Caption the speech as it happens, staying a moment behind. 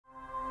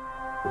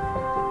Hello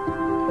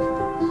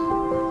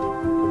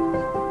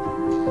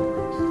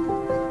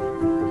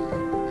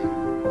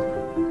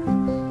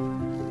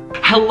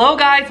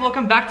guys,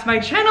 welcome back to my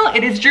channel.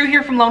 It is Drew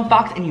here from Lone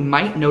Fox, and you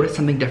might notice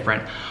something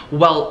different.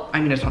 Well, I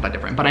mean, it's not that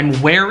different, but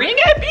I'm wearing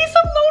a piece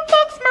of Lone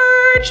Fox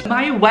merch.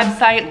 My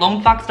website,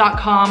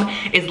 lonefox.com,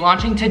 is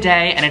launching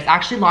today, and it's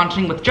actually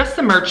launching with just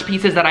the merch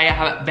pieces that I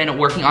have been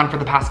working on for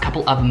the past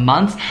couple of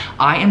months.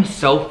 I am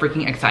so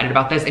freaking excited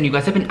about this, and you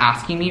guys have been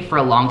asking me for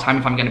a long time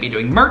if I'm gonna be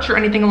doing merch or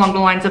anything along the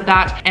lines of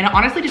that. And it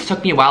honestly just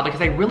took me a while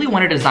because I really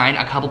want to design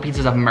a couple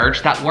pieces of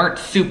merch that weren't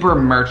super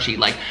merchy.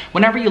 Like,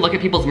 whenever you look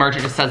at people's merch,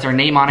 it just says their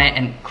name on it,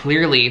 and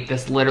clearly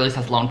this literally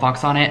says Lone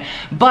Fox on it.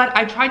 But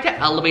I tried to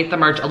elevate the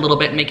merch a little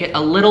bit, make it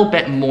a little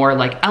bit more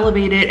like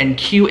elevated and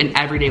cute and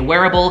everyday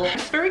wearable. I'm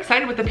just very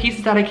excited with the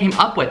pieces that I came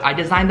up with. I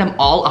designed them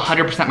all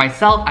 100%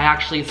 myself. I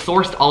actually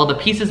sourced all of the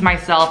pieces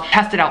myself,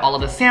 tested out all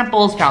of the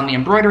samples, found the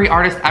embroidery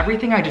artist,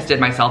 everything I just did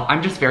myself.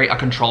 I'm just very a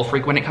control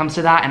freak when it comes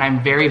to that, and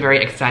I'm very,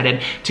 very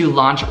excited to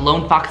launch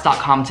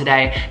lonefox.com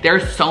today.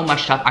 There's so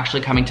much stuff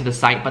actually coming to the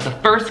site, but the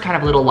first kind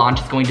of little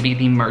launch is going to be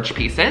the merch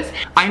pieces.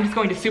 I'm just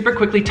going to super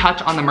quickly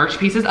touch on the merch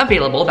pieces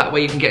available. That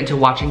way you can get into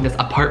watching this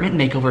apartment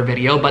makeover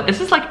video, but this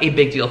is like a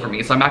big deal for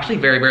me, so I'm actually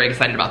very, very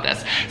excited about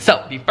this.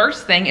 So the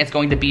first thing is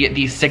going to be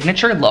the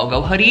signature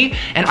logo hoodie,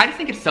 and I just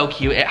think it's so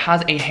cute. It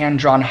has a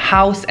hand-drawn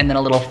house and then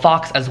a little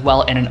fox as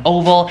well in an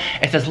oval.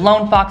 It says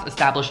Lone Fox,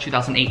 established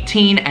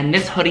 2018, and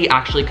this hoodie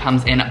actually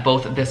comes in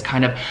both this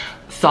kind of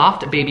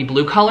soft baby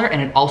blue color,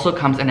 and it also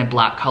comes in a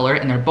black color,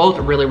 and they're both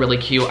really, really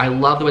cute. I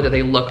love the way that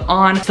they look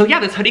on. So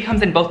yeah, this hoodie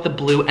comes in both the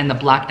blue and the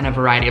black in a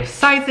variety of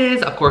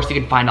sizes. Of course, you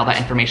can find all that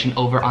information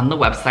over on the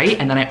website.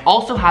 And then I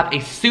also have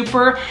a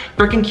super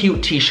freaking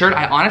cute t-shirt.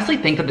 I honestly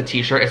think that the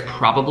t-shirt is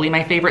probably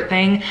my favorite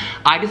thing.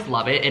 I just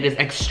love it. It is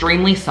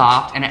extremely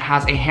soft, and it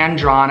has a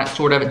hand-drawn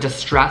sort of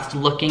distressed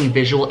looking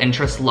visual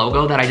interest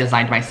logo that I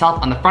designed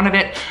myself on the front of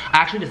it. I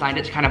actually designed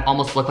it to kind of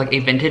almost look like a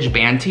vintage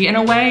band tee in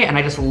a way, and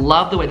I just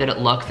love the way that it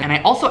looks. And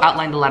I also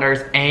outlined the letters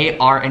A,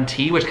 R, and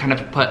T, which kind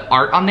of put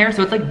art on there.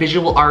 So it's like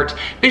visual art,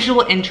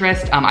 visual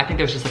interest. I think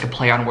there's just like a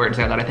play on words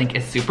there that I think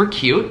is super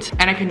cute.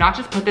 And I could not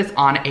just put this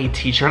on a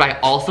t-shirt, I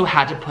also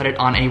had to put it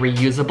on a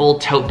reusable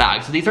tote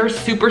bag. So these are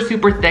super,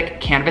 super thick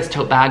canvas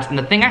tote bags. And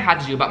the thing I had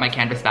to do about my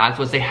canvas bags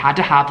was they had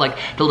to have like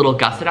the little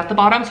gusset at the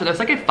bottom. So there's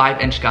like a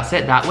 5-inch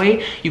gusset. That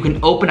way you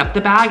can open up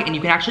the bag and you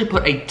can actually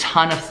put a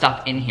ton of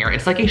stuff in here.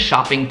 It's like a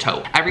shopping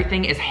tote.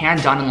 Everything is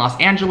hand done in Los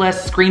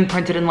Angeles, screen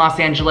printed in Los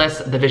Angeles.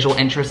 The visual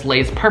interest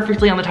lays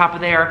perfectly on the top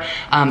of there.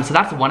 So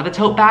that's one of the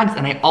tote bags,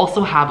 and I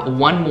also have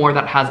one more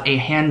that has a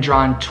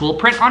hand-drawn tool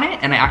print on it,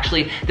 and I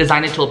actually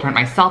designed the tool print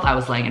myself. I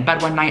was laying in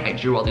bed one night, I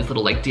drew all these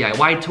little like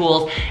DIY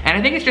tools, and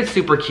I think it's just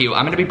super cute.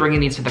 I'm gonna be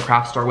bringing these to the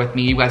craft store with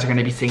me. You guys are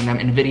gonna be seeing them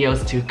in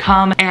videos to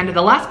come. And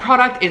the last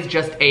product is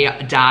just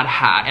a dad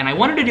hat, and I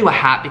wanted to do a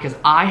hat because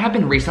I have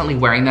been recently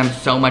wearing them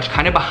so much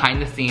kind of behind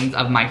the scenes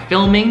of my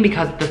filming,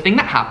 because the thing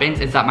that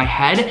happens is that my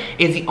head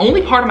is the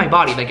only part of my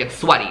body that gets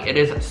sweaty. It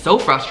is so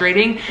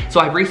frustrating. So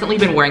I've recently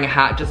been wearing a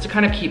hat just to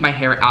kind of keep my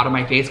hair out of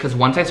my face, because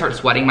once I start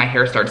sweating, my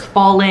hair starts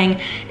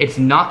falling. It's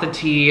not the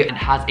tee. It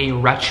has a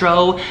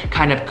retro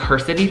kind of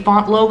cursive-y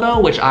font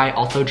logo, which I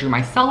also drew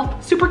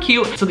myself. Super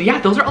cute. So yeah,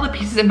 those are all the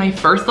pieces in my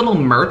first little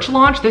merch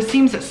launch. This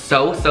seems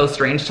so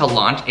strange to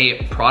launch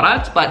a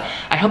product, but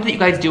I hope that you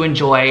guys do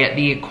enjoy.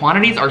 The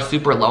quantities are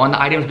super low on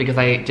the items because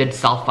I did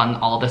self-fund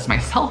all of this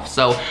myself,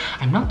 so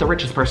I'm not the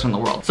richest person in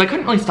the world. So I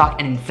couldn't really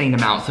stock an insane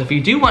amount. So if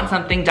you do want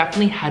something,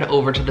 definitely head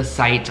over to the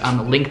site.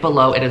 Link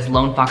below, it is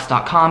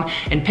lonefox.com,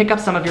 and pick up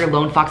some of your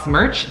Lone Fox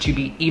merch to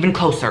be even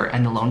closer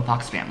in the Lone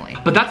Fox family.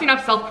 But that's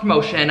enough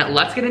self-promotion.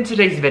 Let's get into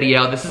today's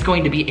video. This is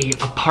going to be an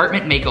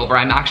apartment makeover.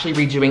 I'm actually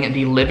redoing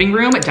the living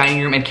room,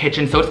 dining room, and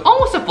kitchen, so it's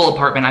almost a full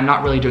apartment. I'm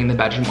not really doing the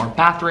bedroom or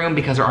bathroom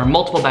because there are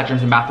multiple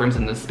bedrooms and bathrooms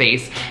in this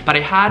space, but I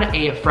had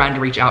a friend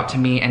reach out to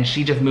me, and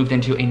she just moved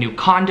into a new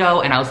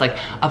condo, and I was like,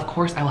 of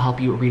course I will help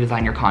you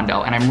redesign your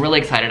condo, and I'm really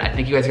excited. I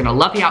think you guys are gonna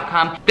love the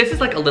outcome. This is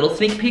like a little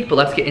sneak peek, but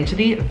let's get into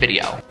the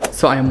video.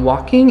 So I am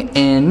walking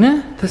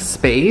in the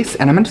space,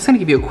 and I'm just gonna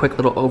give you a quick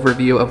little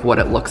overview of what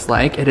it looks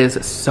like. It is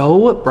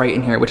so bright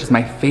in here, which is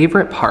my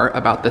favorite part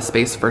about this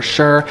space for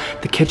sure.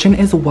 The kitchen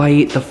is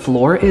white, the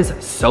floor is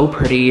so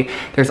pretty.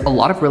 There's a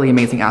lot of really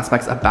amazing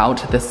aspects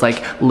about this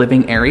like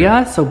living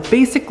area. So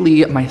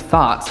basically my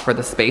thoughts for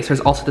the space,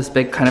 there's also this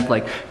big kind of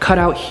like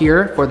cutout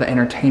here for the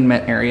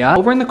entertainment area.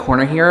 Over in the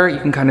corner here, you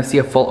can kind of see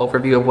a full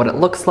overview of what it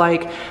looks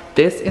like.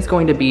 This is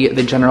going to be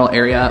the general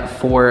area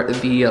for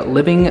the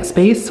living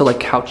space. So like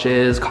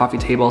couches, coffee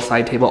table,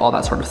 side table, all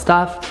that sort of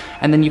stuff.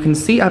 And then you can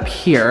see up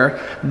here,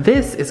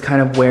 this is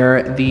kind of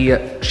where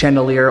the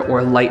chandelier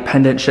or light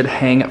pendant should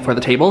hang for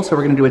the table. So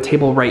we're gonna do a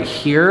table right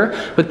here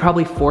with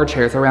probably 4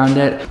 chairs around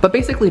it, but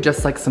basically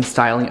just like some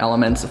styling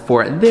elements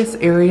for this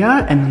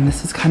area. And then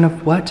this is kind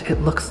of what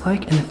it looks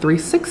like in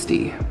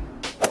 360.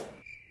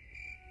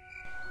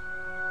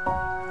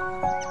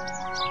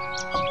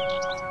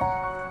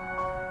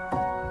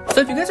 So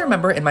if you guys are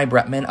remember in my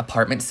Bretman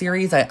apartment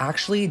series, I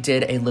actually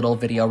did a little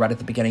video right at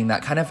the beginning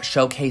that kind of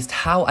showcased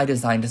how I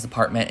designed this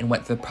apartment and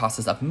went through the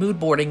process of mood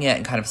boarding it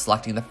and kind of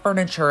selecting the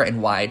furniture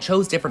and why I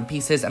chose different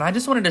pieces. And I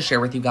just wanted to share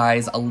with you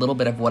guys a little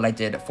bit of what I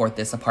did for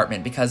this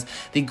apartment, because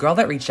the girl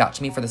that reached out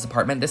to me for this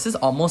apartment, this is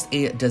almost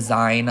a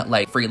design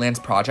like freelance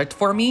project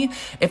for me,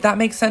 if that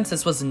makes sense.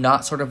 This was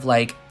not sort of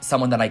like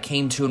someone that I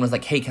came to and was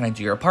like, hey, can I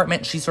do your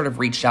apartment? She sort of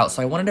reached out,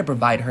 so I wanted to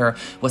provide her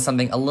with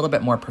something a little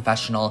bit more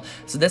professional.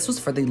 So this was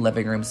for the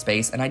living room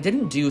space, and I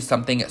didn't do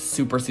something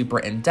super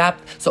in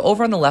depth. So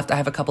over on the left, I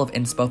have a couple of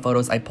inspo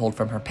photos I pulled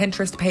from her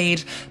Pinterest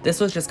page. This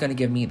was just going to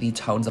give me the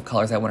tones of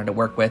colors I wanted to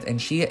work with,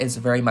 and she is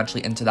very much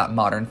into that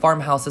modern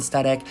farmhouse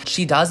aesthetic.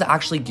 She does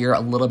actually gear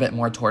a little bit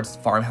more towards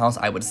farmhouse,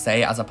 I would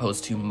say, as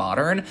opposed to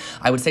modern.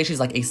 I would say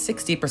she's like a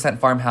 60%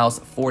 farmhouse,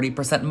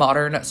 40%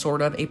 modern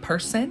sort of a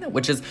person,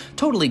 which is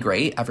totally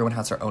great. Everyone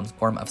has their own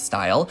form of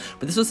style,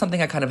 but this was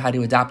something I kind of had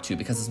to adapt to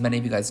because, as many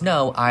of you guys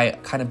know, I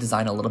kind of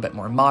design a little bit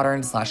more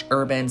modern /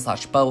 urban /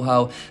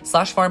 boho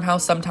 /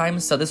 farmhouse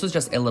sometimes. So this was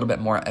just a little bit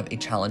more of a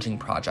challenging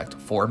project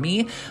for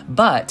me,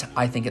 but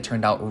I think it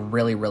turned out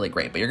really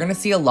great. But you're gonna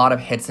see a lot of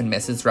hits and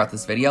misses throughout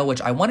this video,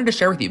 which I wanted to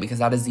share with you because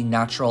that is the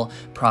natural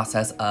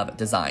process of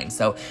design.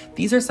 So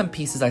these are some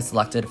pieces I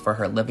selected for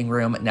her living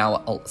room.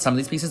 Now, some of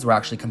these pieces were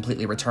actually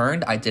completely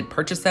returned. I did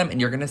purchase them,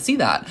 and you're gonna see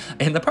that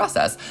in the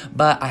process.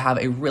 But I have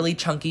a really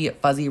chunky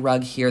fuzzy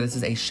rug here. This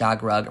is a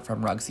shag rug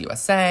from Rugs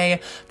USA.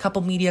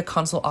 Couple media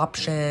console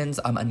options,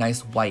 a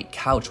nice white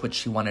couch, which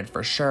she wanted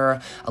for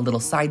sure, a little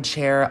side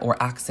chair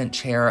or accent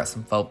chair,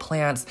 some faux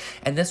plants,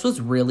 and this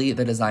was really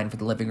the design for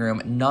the living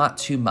room. Not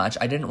too much.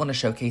 I didn't want to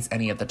showcase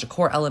any of the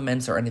decor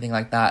elements or anything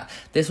like that.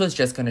 This was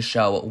just going to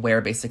show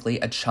where basically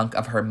a chunk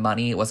of her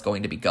money was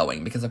going to be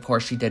going, because of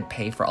course she did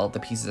pay for all of the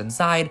pieces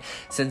inside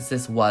since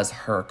this was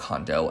her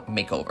condo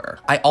makeover.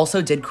 I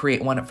also did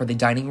create one for the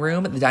dining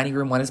room. The dining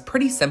room one is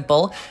pretty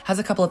simple, has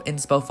a couple of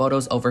inspo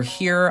photos over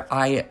here.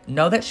 I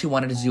know that she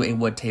wanted to do a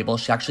wood table.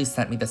 She actually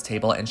sent me this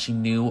table and she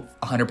knew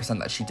 100%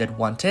 that she did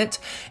want it,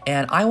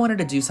 and I wanted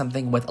to do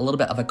something with a little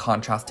bit of a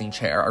contrasting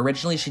chair.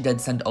 Originally she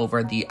did send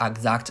over the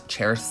exact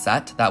chair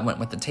set that went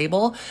with the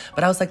table,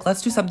 but I was like,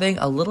 let's do something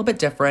a little bit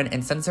different.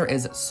 And since there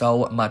is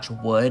so much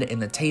wood in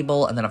the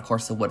table, and then of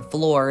course the wood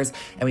floors,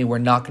 and we were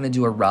not going to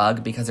do a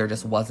rug because there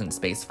just wasn't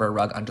space for a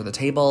rug under the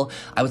table,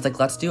 I was like,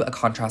 let's do a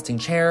contrasting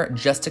chair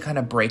just to kind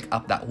of break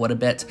up that wood a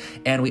bit.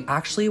 And we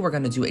actually were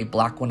going to do a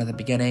black one at the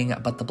beginning,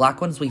 but the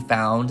black ones we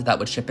found that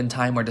would ship in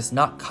time were just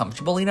not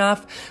comfortable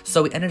enough,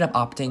 so we ended up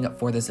opting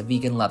for this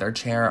vegan leather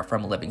chair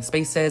from Living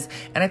Spaces,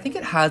 and I think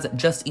it has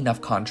just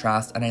enough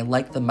contrast, and I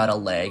like the metal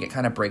leg. It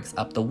kind of breaks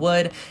up the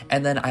wood,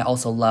 and then I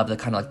also love the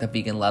kind of like the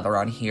vegan leather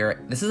on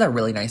here. This is a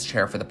really nice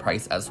chair for the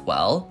price as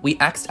well. We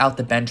X'd out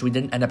the bench. We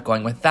didn't end up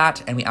going with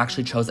that, and we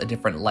actually chose a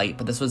different light,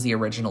 but this was the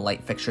original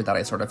light fixture that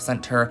I sort of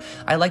sent her.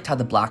 I liked how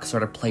the black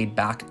sort of played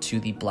back to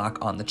the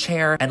black on the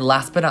chair. And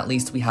last but not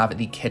least, we have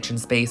the kitchen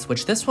space,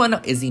 which this one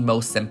is the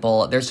most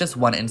simple. There's just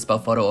one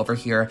inspo photo over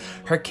here.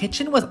 Her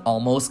kitchen was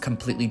almost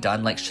completely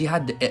done. Like, she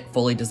had it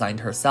fully designed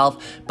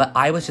herself, but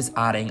I was just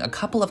adding a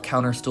couple of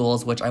counter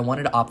stools, which I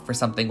wanted to opt for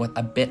something with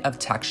a bit of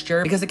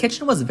texture because the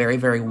kitchen was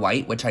very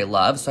white, which I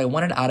love. So I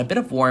wanted to add a bit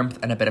of warmth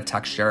and a bit of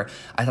texture.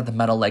 I thought the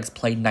metal legs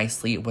played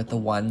nicely with the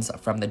ones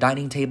from the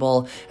dining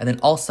table. And then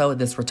also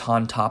this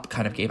rattan top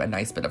kind of gave a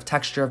nice bit of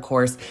texture, of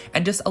course,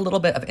 and just a little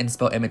bit of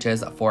inspo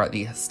images for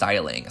the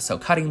styling. So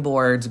cutting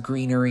boards,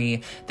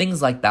 greenery,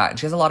 things like that. And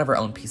she has a lot of her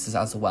own pieces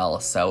as well.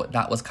 So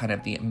that was kind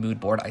of the mood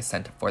board I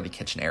sent for the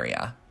kitchen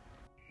area.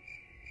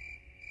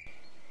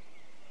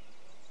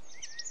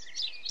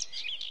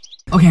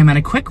 Okay, I'm at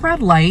a quick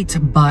red light,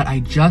 but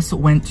I just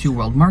went to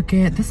World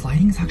Market. This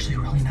lighting is actually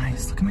really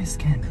nice. Look at my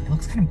skin. It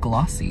looks kind of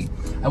glossy.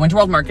 I went to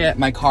World Market.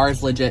 My car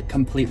is legit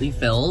completely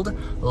filled.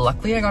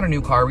 Luckily, I got a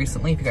new car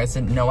recently. If you guys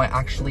didn't know, I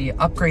actually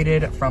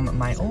upgraded from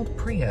my old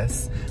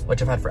Prius,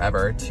 which I've had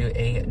forever, to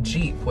a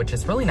Jeep, which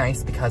is really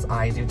nice because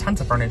I do tons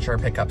of furniture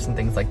pickups and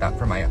things like that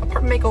for my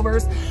apartment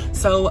makeovers.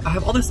 So I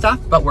have all this stuff,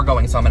 but we're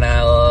going. So I'm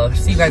gonna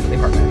see you guys at the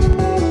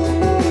apartment.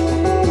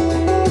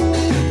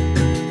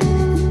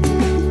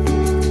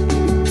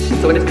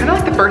 So it is kind of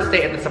like the first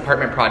day of this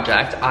apartment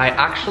project. I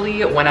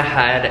actually went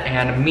ahead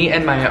and me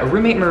and my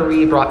roommate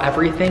Marie brought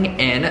everything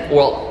in.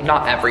 Well,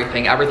 not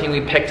everything. Everything we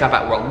picked up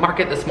at World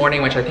Market this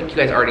morning, which I think you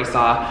guys already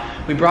saw.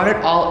 We brought it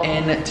all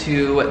in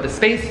to the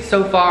space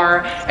so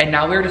far, and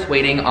now we're just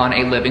waiting on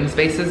a Living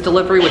Spaces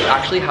delivery, which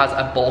actually has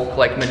a bulk,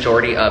 like,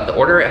 majority of the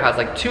order. It has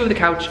like two of the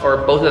couch,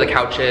 or both of the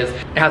couches.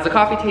 It has the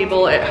coffee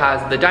table, it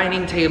has the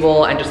dining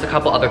table, and just a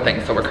couple other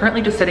things. So we're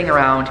currently just sitting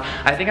around.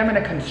 I think I'm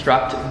gonna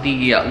construct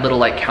the little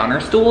like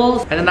counter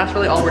stools, and then that's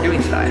really all we're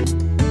doing today.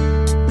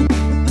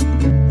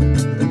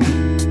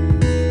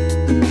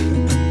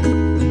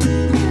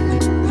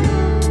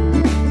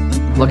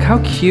 Look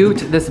how cute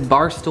this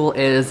bar stool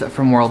is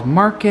from World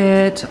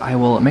Market. I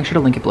will make sure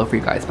to link it below for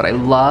you guys, but I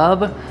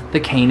love the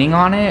caning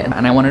on it,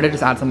 and I wanted to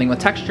just add something with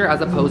texture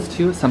as opposed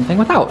to something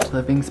without.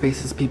 Living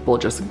Spaces people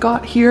just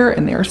got here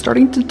and they are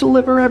starting to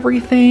deliver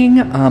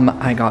everything.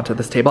 I got to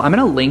this table. I'm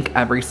gonna link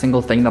every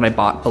single thing that I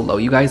bought below,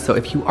 you guys, so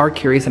if you are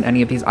curious in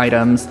any of these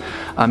items,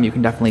 you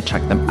can definitely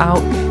check them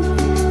out.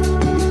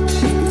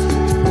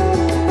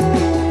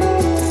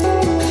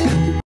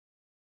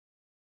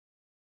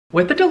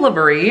 With the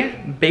delivery,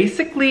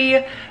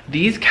 basically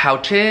these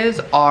couches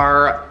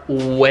are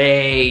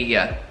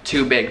way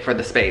too big for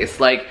the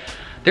space. Like,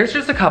 there's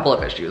just a couple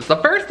of issues. The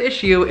first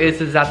issue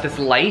is that this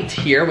light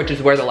here, which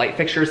is where the light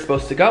fixture is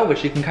supposed to go,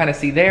 which you can kind of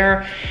see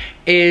there,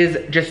 is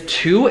just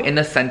too in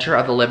the center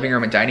of the living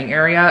room and dining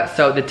area.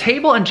 So the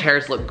table and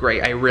chairs look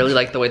great. I really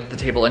like the way that the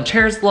table and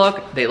chairs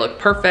look. They look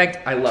perfect.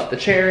 I love the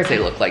chairs. They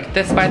look like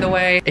this, by the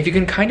way. If you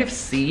can kind of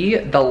see,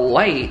 the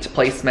light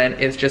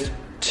placement is just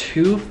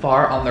too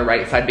far on the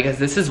right side because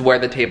this is where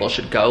the table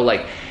should go.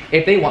 Like,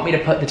 if they want me to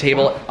put the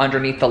table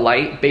underneath the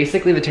light,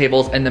 basically the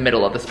table's in the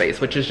middle of the space,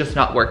 which is just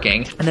not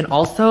working. And then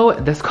also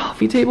this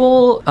coffee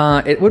table,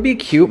 it would be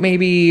cute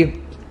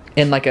maybe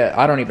in like a,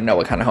 I don't even know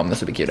what kind of home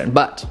this would be cute in,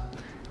 but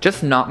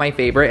just not my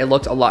favorite. It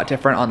looked a lot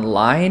different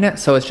online,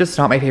 so it's just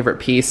not my favorite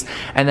piece.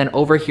 And then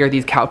over here,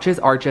 these couches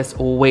are just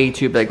way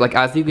too big. Like,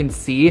 as you can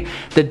see,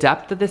 the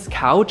depth of this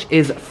couch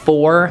is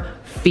 4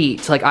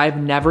 feet. Like, I've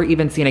never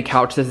even seen a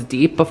couch this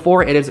deep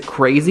before. It is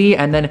crazy.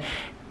 And then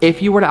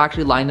if you were to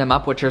actually line them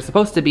up, which are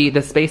supposed to be,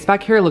 the space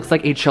back here looks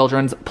like a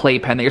children's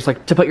playpen that you're just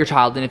like to put your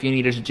child in if you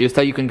needed to do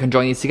so. You can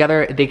conjoin these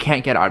together. They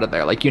can't get out of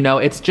there. Like, you know,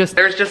 it's just,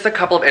 there's just a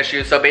couple of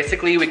issues. So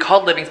basically we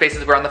called Living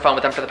Spaces. We're on the phone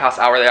with them for the past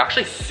hour. They're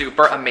actually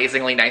super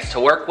amazingly nice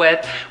to work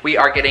with. We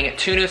are getting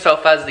 2 new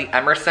sofas, the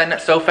Emerson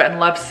sofa and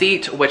love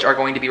seat, which are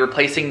going to be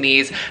replacing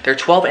these. They're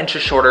 12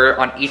 inches shorter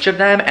on each of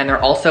them, and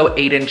they're also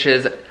 8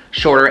 inches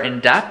shorter in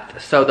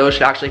depth, so those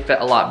should actually fit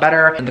a lot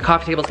better. And the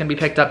coffee table's gonna be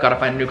picked up. Gotta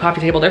find a new coffee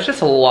table. There's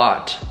just a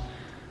lot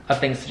of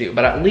things to do,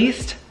 but at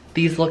least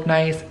these look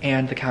nice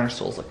and the counter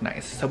stools look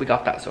nice, so we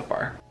got that so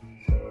far.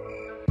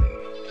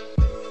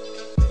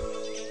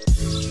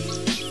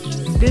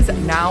 It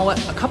is now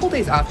a couple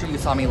days after you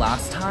saw me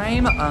last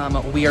time.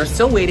 We are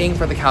still waiting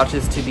for the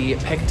couches to be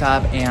picked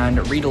up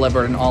and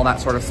re-delivered and all that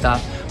sort of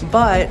stuff.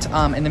 But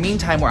in the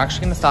meantime, we're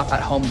actually gonna stop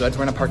at Home Goods.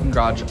 We're in a parking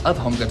garage of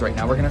Home Goods right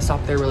now. We're gonna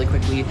stop there really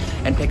quickly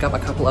and pick up a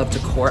couple of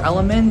decor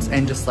elements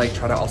and just like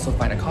try to also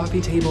find a coffee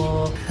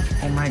table.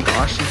 Oh my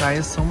gosh, you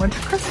guys, so much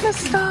Christmas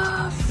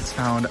stuff. Just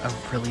found a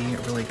really,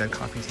 really good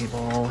coffee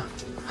table.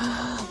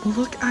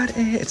 Look at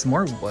it. It's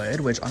more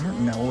wood, which I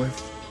don't know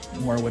if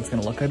more wood's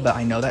gonna look good, but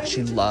I know that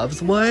she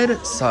loves wood,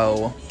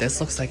 so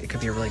this looks like it could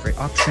be a really great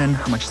option.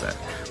 How much is it?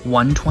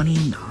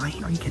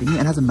 $129. Are you kidding me?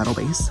 It has a metal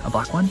base, a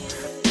black one.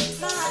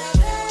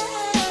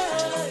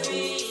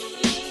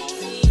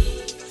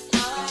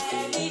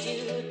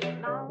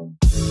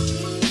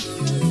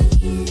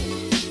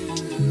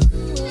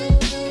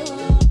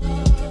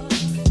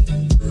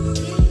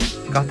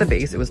 Got the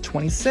base, it was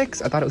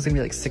 26. I thought it was gonna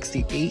be like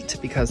 68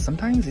 because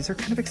sometimes these are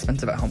kind of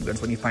expensive at Home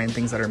Goods when you find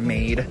things that are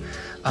made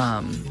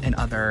in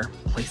other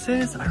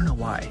places. I don't know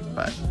why,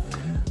 but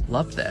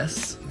love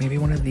this. Maybe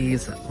one of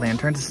these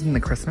lanterns. This is in the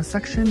Christmas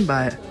section,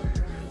 but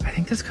I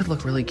think this could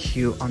look really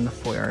cute on the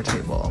foyer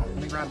table.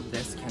 Let me grab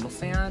this candle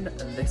stand,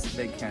 this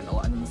big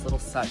candle, and then this little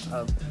set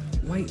of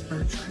white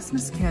birch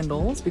Christmas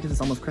candles because it's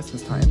almost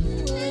Christmas time.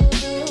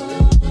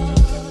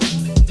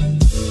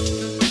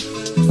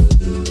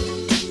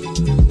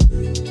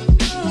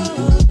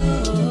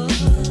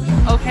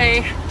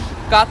 Okay,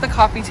 got the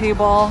coffee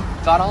table,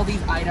 got all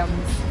these items.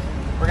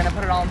 We're gonna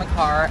put it all in the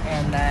car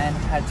and then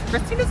head to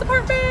Christina's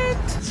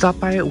apartment. Stopped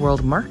by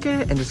World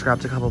Market and just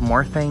grabbed a couple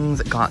more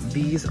things. Got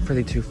these for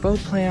the 2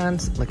 faux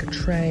plants, like a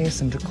tray,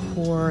 some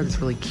decor, this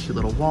really cute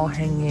little wall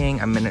hanging,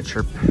 a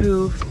miniature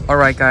poof. All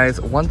right guys,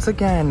 once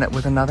again,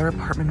 with another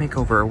apartment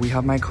makeover, we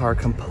have my car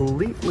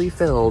completely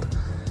filled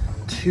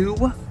to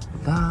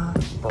the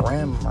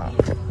brim.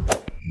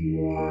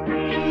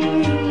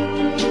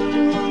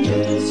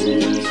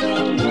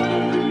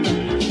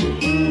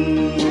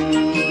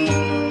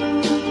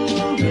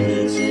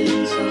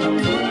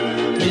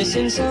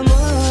 Missing someone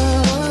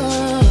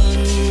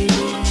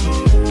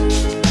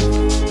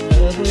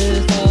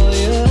with all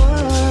your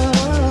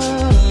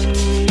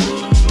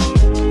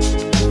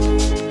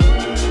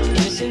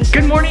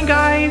Good morning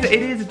guys,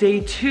 it is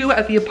day 2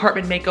 at the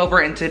apartment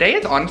makeover and today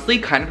is honestly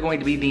kind of going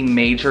to be the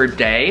major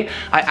day.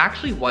 I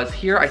actually was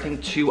here I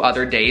think 2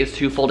 other days,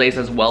 2 full days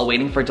as well,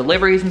 waiting for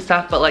deliveries and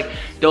stuff, but like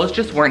those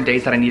just weren't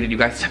days that I needed you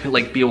guys to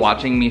like be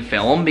watching me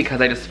film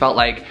because I just felt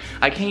like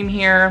I came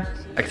here,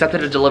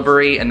 accepted a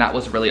delivery, and that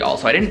was really all.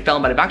 So I didn't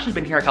film, but I've actually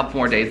been here a couple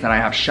more days than I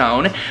have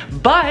shown.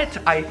 But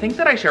I think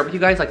that I shared with you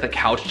guys like the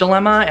couch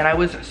dilemma, and I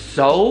was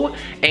so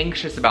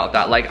anxious about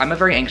that. Like, I'm a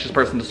very anxious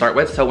person to start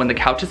with, so when the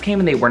couches came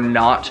and they were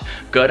not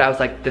good, I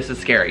was like, this is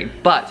scary.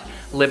 But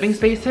Living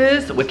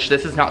Spaces, which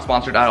this is not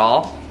sponsored at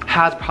all,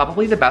 has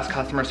probably the best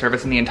customer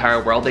service in the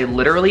entire world. They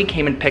literally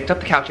came and picked up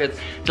the couches,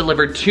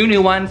 delivered 2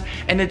 new ones,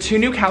 and the 2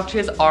 new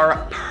couches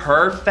are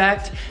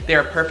perfect. They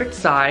are perfect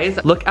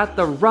size. Look at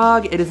the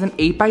rug. It is an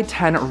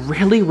 8x10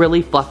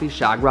 really fluffy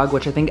shag rug,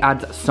 which I think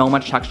adds so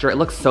much texture. It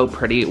looks so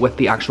pretty with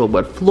the actual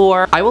wood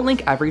floor. I will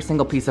link every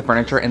single piece of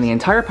furniture in the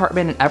entire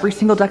apartment and every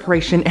single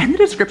decoration in the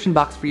description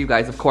box for you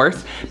guys, of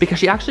course, because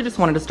she actually just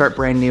wanted to start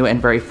brand new and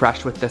very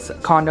fresh with this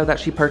condo that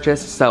she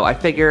purchased. So I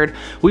figured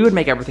we would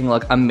make everything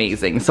look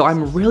amazing. So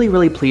I'm really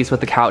pleased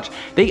with the couch.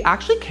 They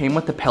actually came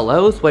with the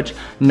pillows, which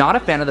not a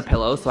fan of the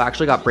pillows, so I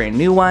actually got brand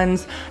new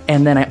ones.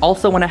 And then I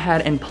also went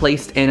ahead and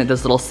placed in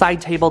this little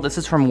side table. This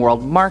is from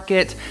World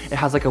Market. It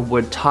has like a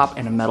wood top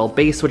and a metal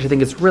base, which I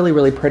think is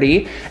really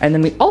pretty. And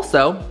then we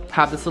also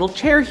have this little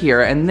chair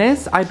here, and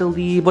this I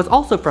believe was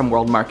also from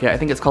World Market. I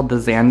think it's called the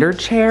Xander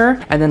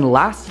chair. And then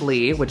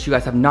lastly, which you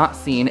guys have not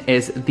seen,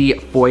 is the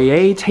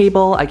foyer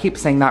table. I keep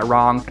saying that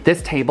wrong.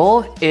 This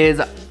table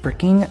is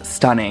freaking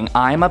stunning.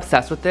 I'm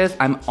obsessed with this.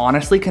 I'm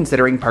honestly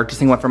considering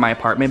purchasing one for my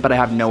apartment, but I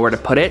have nowhere to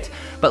put it.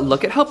 But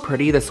look at how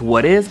pretty this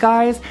wood is,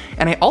 guys.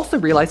 And I also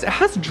realized it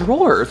has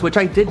drawers, which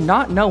I did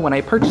not know when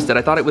I purchased it.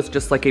 I thought it was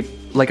just like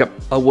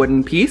a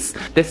wooden piece.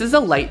 This is a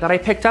light that I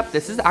picked up.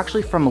 This is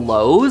actually from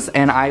Lowe's,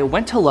 and I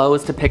went to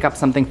Lowe's to pick up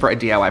something for a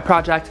DIY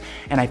project,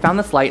 and I found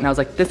this light and I was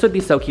like, this would be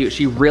so cute.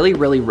 She really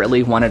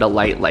wanted a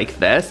light like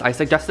this. I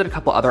suggested a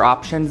couple other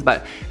options,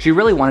 but she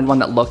really wanted one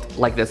that looked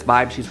like this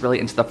vibe. She's really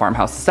into the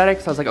farmhouse aesthetic,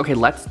 so I was like, okay,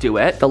 let's do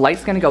it. The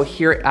light's gonna go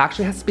here. It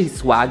actually has to be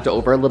swagged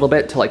over a little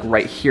bit to like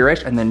right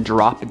here-ish and then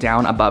drop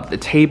down above the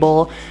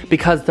table,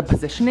 because the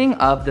positioning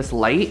of this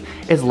light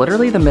is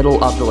literally the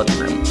middle of the living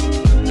room.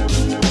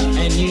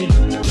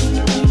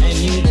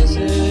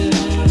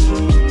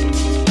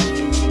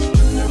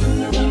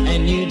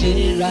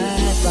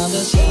 Right from the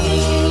start.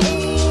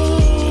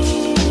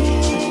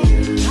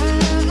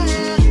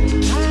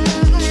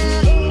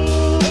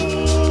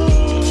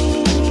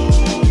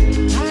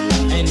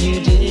 And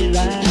you did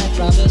right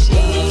from the start.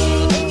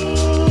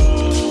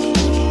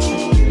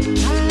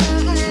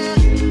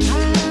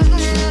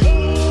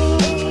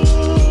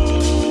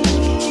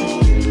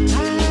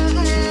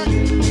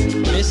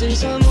 Missing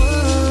someone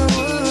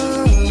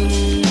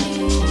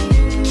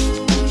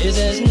is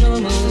as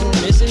normal.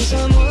 Missing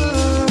someone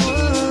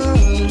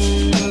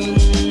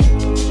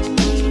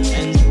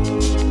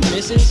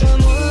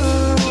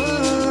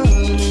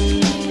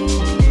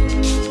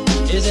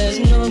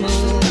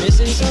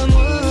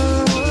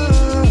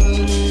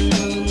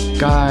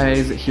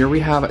Guys, here we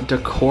have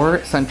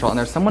Decor Central, and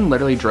there's someone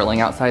literally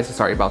drilling outside, so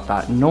sorry about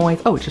that noise.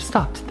 Oh, it just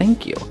stopped,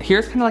 thank you.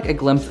 Here's kind of like a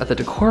glimpse at the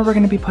decor we're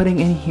gonna be putting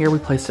in here. We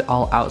placed it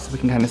all out so we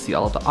can kind of see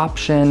all of the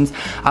options.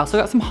 I also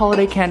got some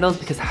holiday candles,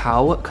 because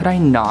how could I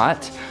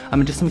not?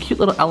 Just some cute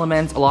little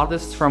elements. A lot of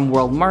this is from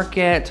World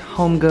Market,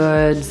 Home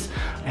Goods,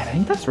 and I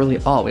think that's really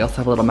all. We also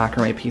have a little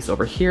macrame piece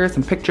over here,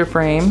 some picture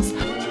frames.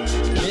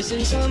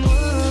 Missing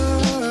someone.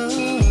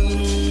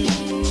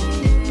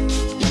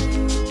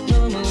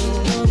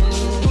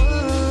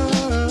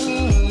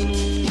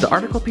 The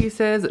article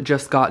pieces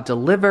just got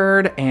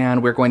delivered,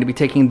 and we're going to be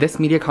taking this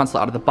media console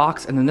out of the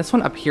box, and then this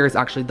one up here is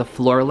actually the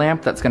floor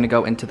lamp that's gonna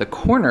go into the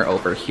corner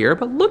over here.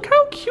 But look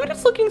how cute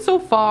it's looking so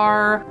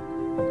far.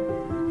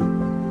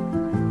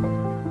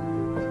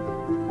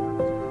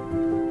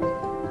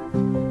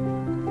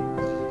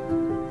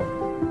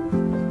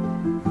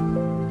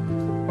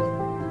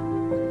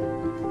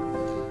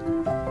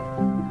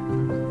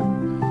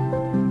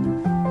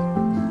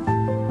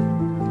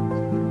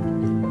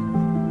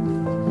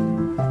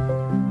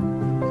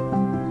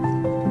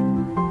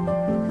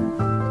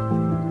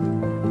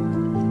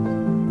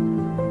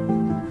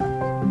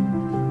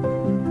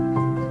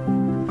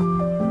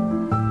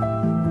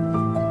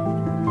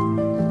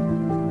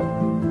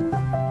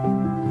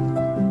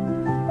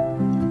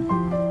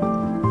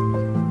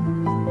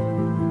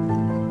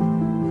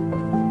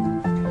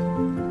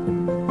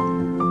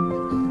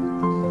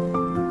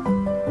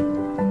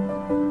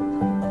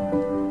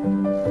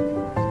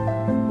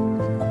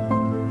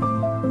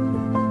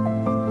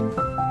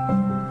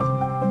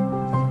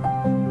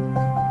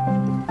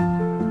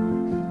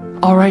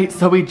 All right,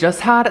 so we just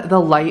had the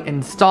light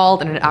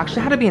installed, and it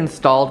actually had to be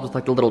installed with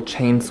like a little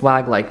chain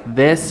swag like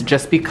this,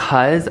 just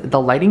because the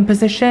lighting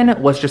position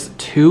was just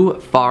too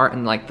far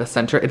in like the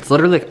center. It's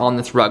literally like on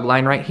this rug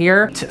line right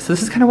here. So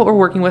this is kind of what we're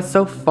working with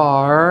so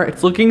far.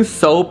 It's looking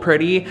so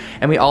pretty.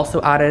 And we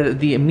also added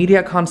the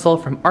media console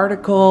from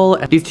Article.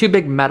 These 2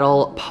 big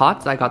metal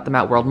pots, I got them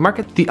at World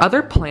Market. The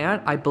other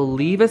plant, I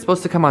believe, is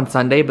supposed to come on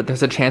Sunday, but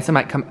there's a chance it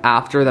might come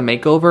after the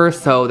makeover.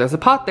 So there's a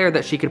pot there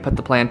that she could put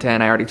the plant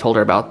in. I already told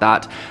her about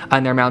that.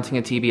 And they're mounting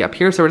a TV up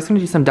here, so we're just gonna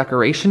do some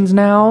decorations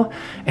now,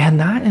 and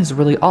that is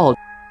really all.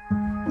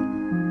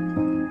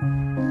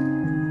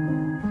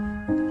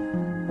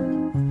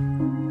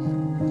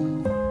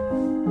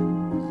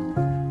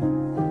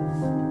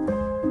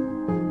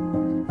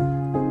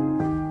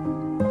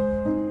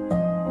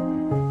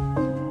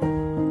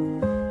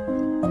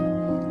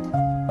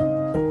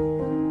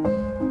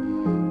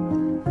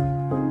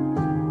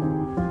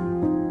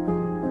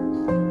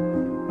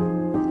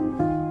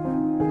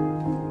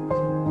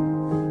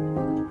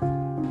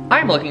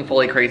 I'm looking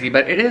fully crazy,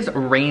 but it is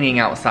raining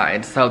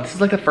outside. So this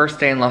is like the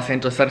first day in Los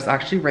Angeles that it's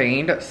actually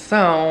rained.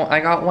 So I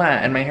got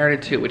wet and my hair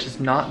did too, which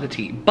is not the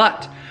tea.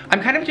 But I'm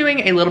kind of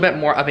doing a little bit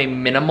more of a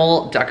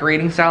minimal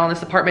decorating style in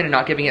this apartment and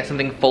not giving it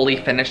something fully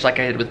finished like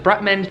I did with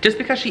Bretman, just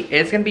because she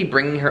is gonna be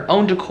bringing her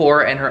own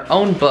decor and her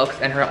own books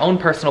and her own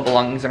personal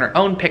belongings and her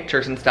own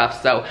pictures and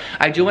stuff. So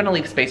I do want to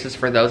leave spaces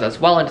for those as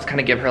well and just kind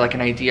of give her like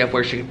an idea of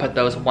where she can put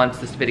those once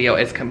this video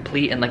is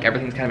complete and like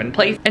everything's kind of in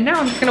place. And now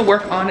I'm just gonna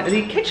work on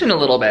the kitchen a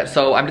little bit.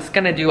 So I'm just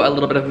gonna do a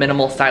little bit of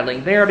minimal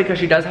styling there because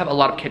she does have a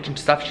lot of kitchen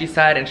stuff, she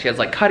said, and she has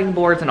like cutting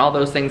boards and all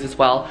those things as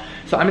well.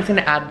 So I'm just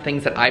gonna add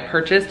things that I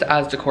purchased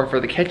as decor for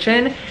the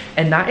kitchen,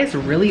 and that is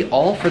really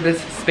all for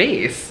this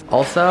space.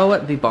 Also,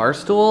 the bar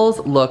stools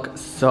look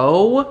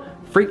so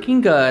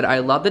freaking good. I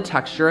love the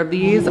texture of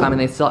these, and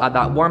they still add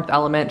that warmth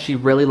element. She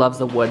really loves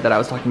the wood that I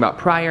was talking about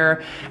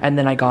prior. And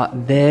then I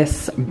got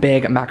this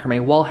big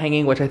macrame wall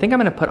hanging, which I think I'm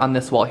gonna put on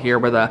this wall here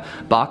where the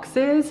box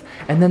is.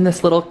 And then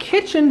this little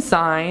kitchen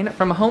sign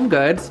from Home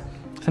Goods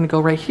is gonna go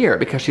right here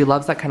because she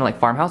loves that kind of like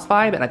farmhouse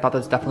vibe, and I thought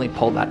this definitely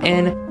pulled that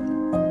in.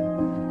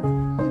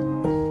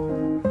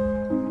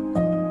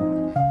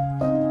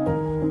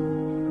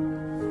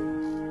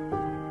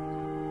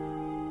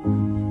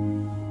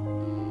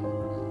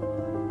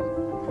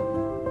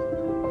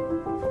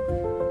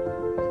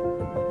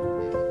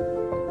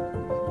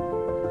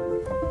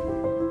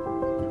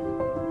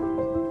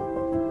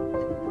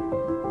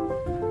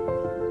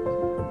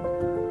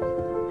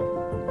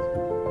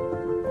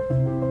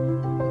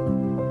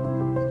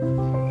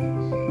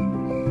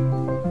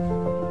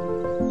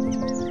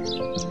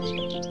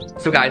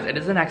 So guys, it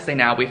is the next day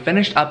now. We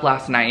finished up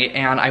last night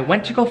and I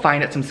went to go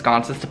find some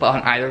sconces to put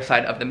on either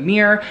side of the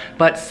mirror,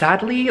 but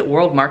sadly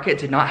World Market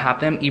did not have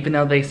them, even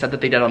though they said that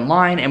they did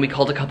online, and we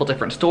called a couple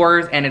different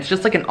stores and it's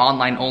just like an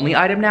online only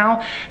item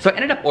now. So I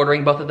ended up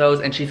ordering both of those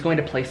and she's going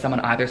to place them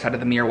on either side of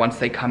the mirror once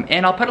they come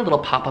in. I'll put a little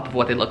pop-up of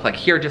what they look like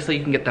here just so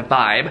you can get the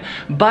vibe,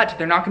 but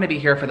they're not gonna be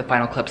here for the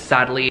final clip,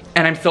 sadly.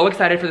 And I'm so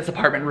excited for this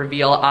apartment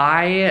reveal.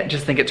 I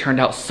just think it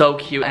turned out so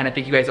cute and I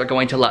think you guys are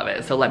going to love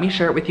it. So let me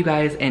share it with you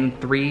guys in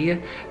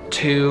 3,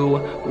 2,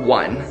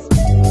 1.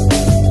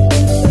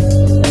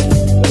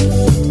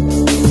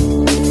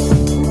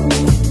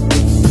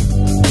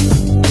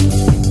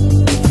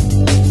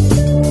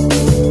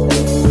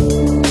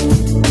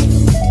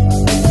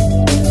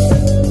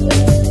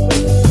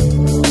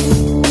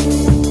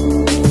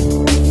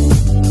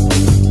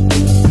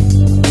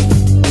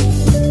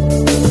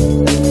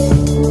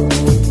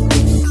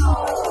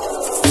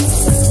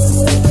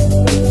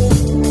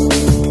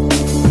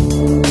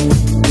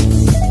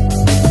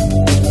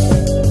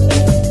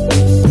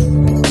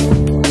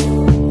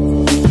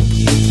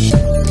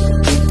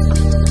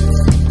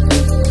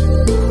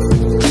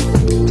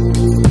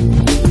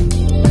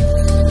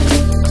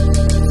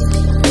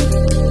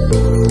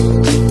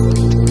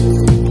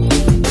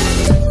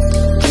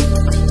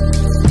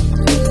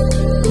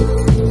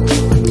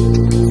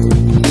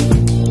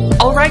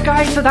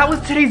 Guys, so that was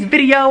today's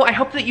video. I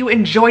hope that you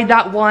enjoyed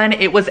that one.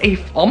 It was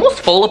a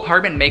almost full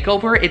apartment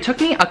makeover. It took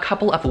me a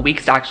couple of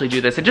weeks to actually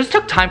do this. It just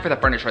took time for the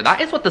furniture.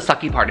 That is what the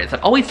sucky part is.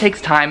 It always takes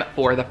time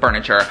for the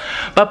furniture.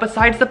 But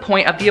besides the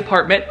point of the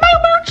apartment, my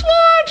merch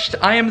launched!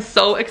 I am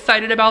so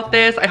excited about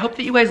this. I hope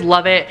that you guys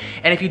love it.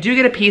 And if you do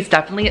get a piece,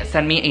 definitely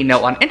send me a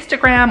note on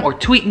Instagram or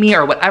tweet me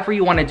or whatever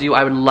you want to do.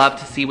 I would love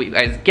to see what you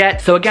guys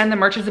get. So again, the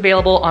merch is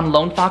available on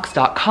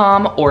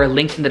lonefox.com or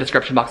linked in the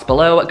description box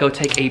below. Go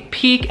take a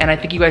peek, and I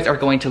think you guys are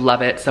going to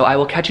love it. So I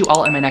will catch you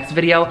all in my next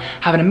video.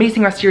 Have an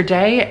amazing rest of your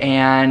day,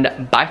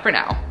 and bye for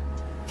now.